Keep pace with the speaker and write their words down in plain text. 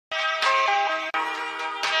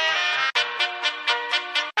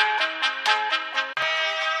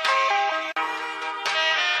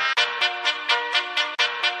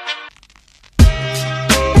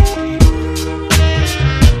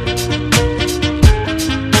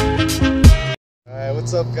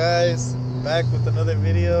What's up, guys? Back with another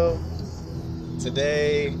video.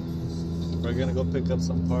 Today we're gonna go pick up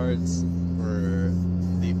some parts for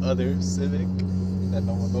the other Civic that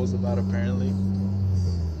no one knows about apparently.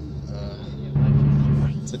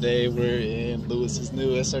 Today we're in Lewis's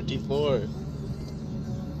new SRT4.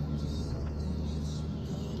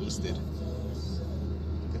 Boosted.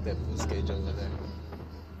 Look at that boost gauge over there.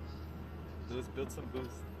 Lewis, build some boost.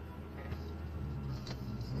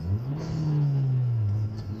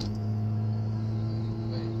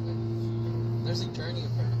 There's a journey in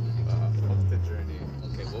front of me. Fuck the journey.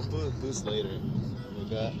 Okay, we'll boost later. We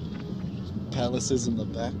got palaces in the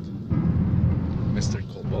back. Mr.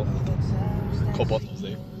 Cobalt. Cobalt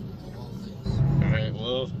Jose. Alright,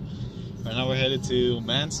 well, right now we're headed to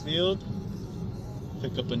Mansfield.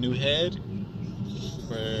 Pick up a new head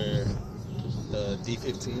for the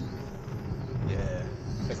D15. Yeah,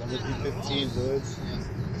 because I'm a D15, dudes.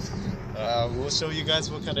 We'll show you guys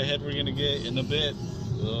what kind of head we're gonna get in a bit.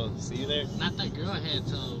 We'll see you there. Not that girl head,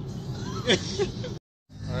 so.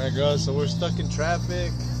 Alright, girls, so we're stuck in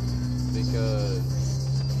traffic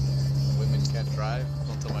because women can't drive.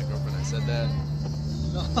 Don't tell my girlfriend I said that.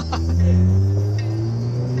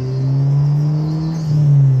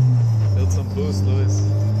 Build some boost, Lewis.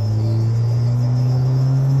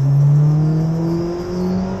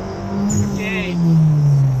 Yay!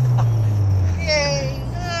 Yay!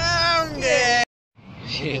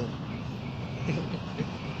 Shit.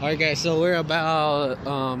 Alright, guys, so we're about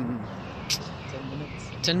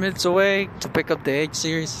 10 minutes away to pick up the H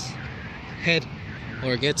series head,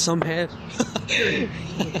 or get some head.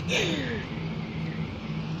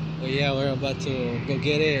 Well, yeah, we're about to go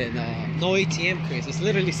get it. And, no ATM, Chris. It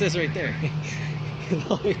literally says right there.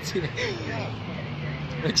 No ATM.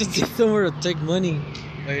 I just need somewhere to take money.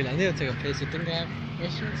 Wait, I need to take a place. You think they have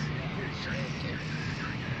restaurants?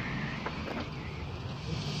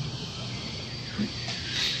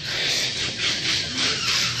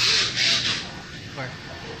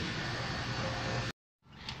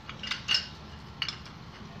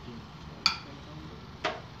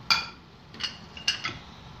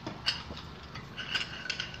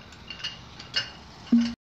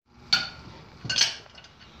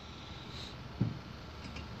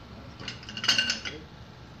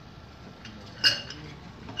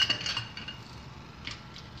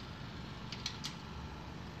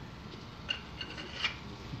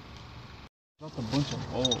 That's a bunch of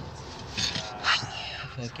bolts.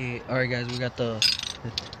 Okay, alright guys, we got the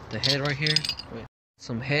head right here. Wait,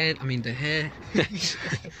 some head, I mean the head. We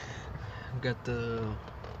got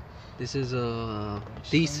this is a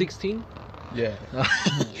D16? Yeah.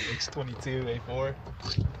 H22 A4.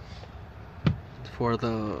 For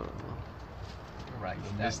the Right,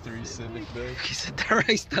 the mystery Civic build. he said that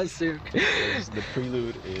right, that's it. The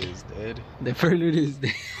prelude is dead. The prelude is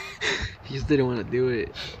dead. He just didn't want to do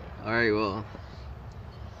it. Alright, well,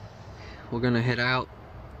 we're gonna head out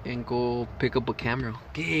and go pick up a camera.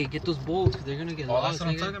 Okay, get those bolts, they're gonna get lost. That's what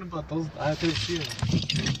I'm talking about. Those, I couldn't see them.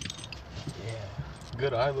 Yeah.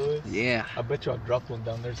 Good eye, Louis. Yeah. I bet you I'll drop one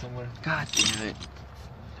down there somewhere. God damn it.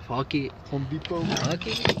 Fuck it. Home Depot. Fuck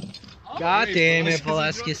it. God damn it,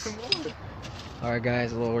 Velasquez. Alright,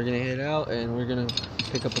 guys, well, we're gonna head out and we're gonna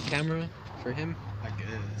pick up a camera for him. I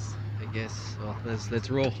guess. Well,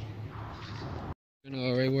 let's roll.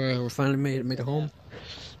 Alright, we're finally made it home.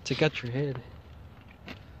 Take out your head.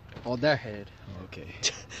 Oh, that head. Okay.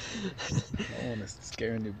 I don't want to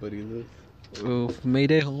scare anybody, look. We've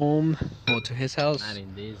made it home. To his house. Not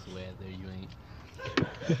in this weather, you ain't.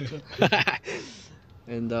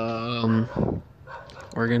 And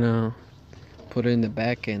we're gonna put it in the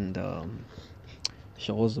back and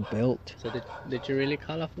show us the belt. So did you really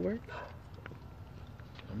call off work?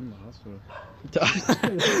 I'm in the hospital.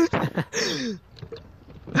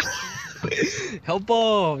 Help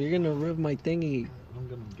off! You're gonna rip my thingy. I'm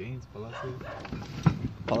gonna gains, Palacios.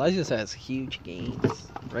 Palacios has huge gains,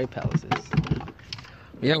 right, Palacios?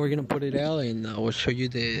 Yeah, we're gonna put it out and we'll show you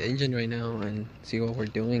the engine right now and see what we're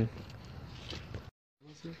doing.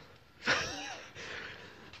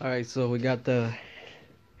 Alright, so we got the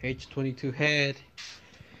H22 head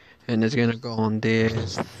and it's gonna go on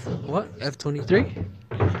this, what, F23?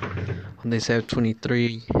 On this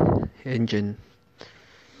F23 engine.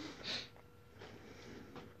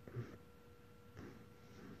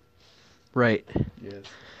 Right. Yes.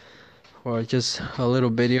 Or just a little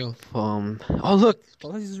video from. Oh look,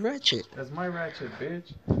 oh, this is ratchet. That's my ratchet,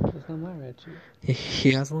 bitch. That's not my ratchet.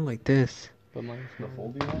 He has one like this. But mine's The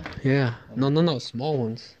folding one? Yeah. No, small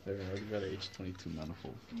ones. There, I got an H22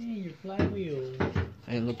 manifold. Hey, your flywheel.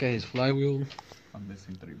 And look at his flywheel. I'm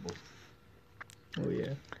missing 3 bolts. Oh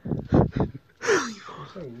yeah.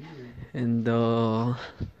 And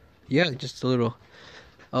yeah, just a little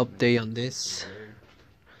update on this.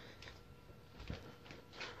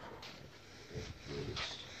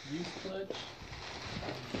 Use clutch.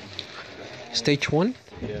 Stage 1?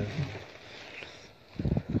 Yeah.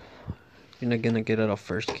 You're not gonna get out of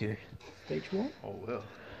first gear. Stage 1? Oh well.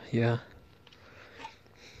 Yeah.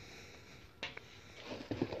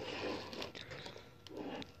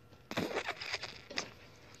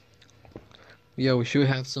 Yeah, we should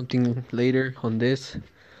have something later on this.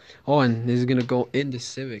 Oh, and this is gonna go in the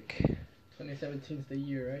Civic. 2017 is the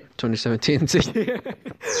year, right? 2017.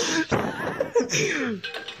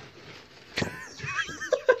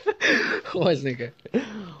 What nigga?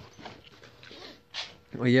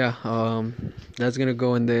 Well, yeah, that's gonna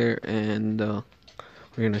go in there, and we're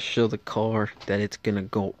gonna show the car that it's gonna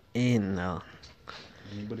go in.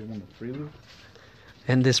 Anybody want a prelude?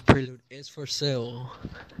 And this Prelude is for sale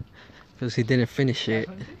because he didn't finish it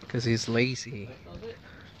because he's lazy.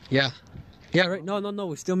 Yeah, yeah, right. No,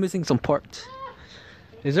 we're still missing some parts.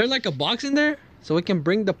 Is there like a box in there so we can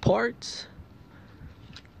bring the parts?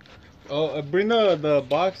 Oh, bring the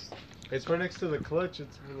box. It's right next to the clutch.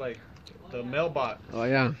 It's like the mailbox. Oh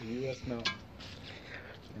yeah. The US mail.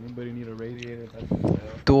 Anybody need a radiator? That's for sale.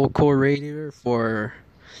 Dual core radiator for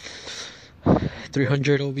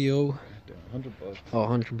 300 OVO. $100. Oh,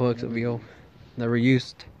 $100 OVO. Never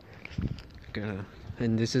used.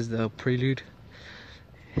 And this is the Prelude.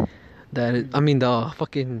 That is, I mean the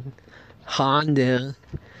fucking Honda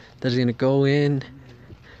that's gonna go in.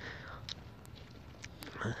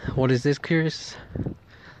 What is this, Chris?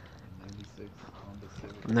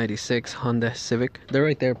 96 Honda Civic. They're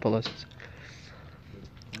right there, plus.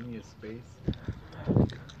 Plenty of space.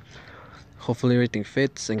 Hopefully everything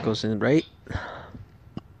fits and goes in right.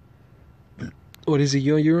 What is it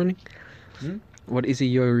you're running? Hmm? What is it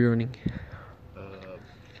you're running?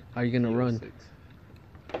 Are you gonna run? 06.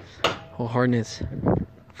 Oh, harness.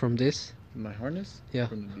 From this? My harness? Yeah.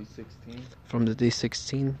 From the D16. From the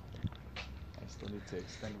D16. I still need to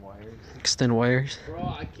extend wires. Extend wires. Bro,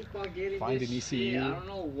 I keep on getting Find this an ECU. shit. I don't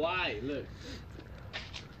know why. Look.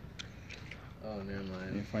 Oh, never I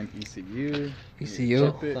mind. need to find ECU.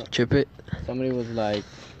 ECU. Chip it. Chip it. Somebody was like,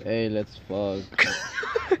 "Hey, let's fuck."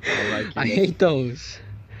 I hate those.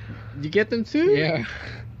 You get them too? Yeah.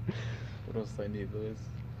 What else do I need? Those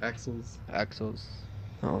axles. Axles.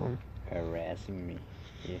 Oh. Harassing me.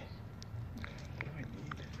 Yeah. What do I need?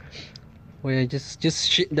 Well, yeah, just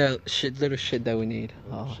little shit that we need.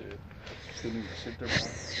 Oh, shit. Still need the shifter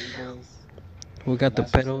box, cables, We got the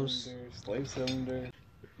master pedals. cylinder, slave cylinder.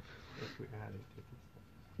 If we had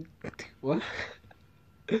it. What?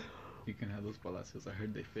 You can have those palacios. I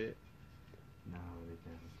heard they fit. No, they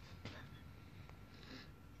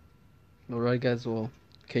don't. Alright, guys, we'll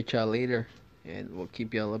catch y'all later and we'll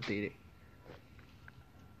keep y'all updated.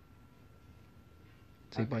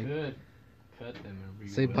 Say bye. Good. Cut them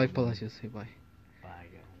and Say bye, Palacios. Say bye. Bye,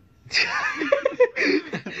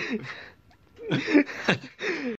 guys.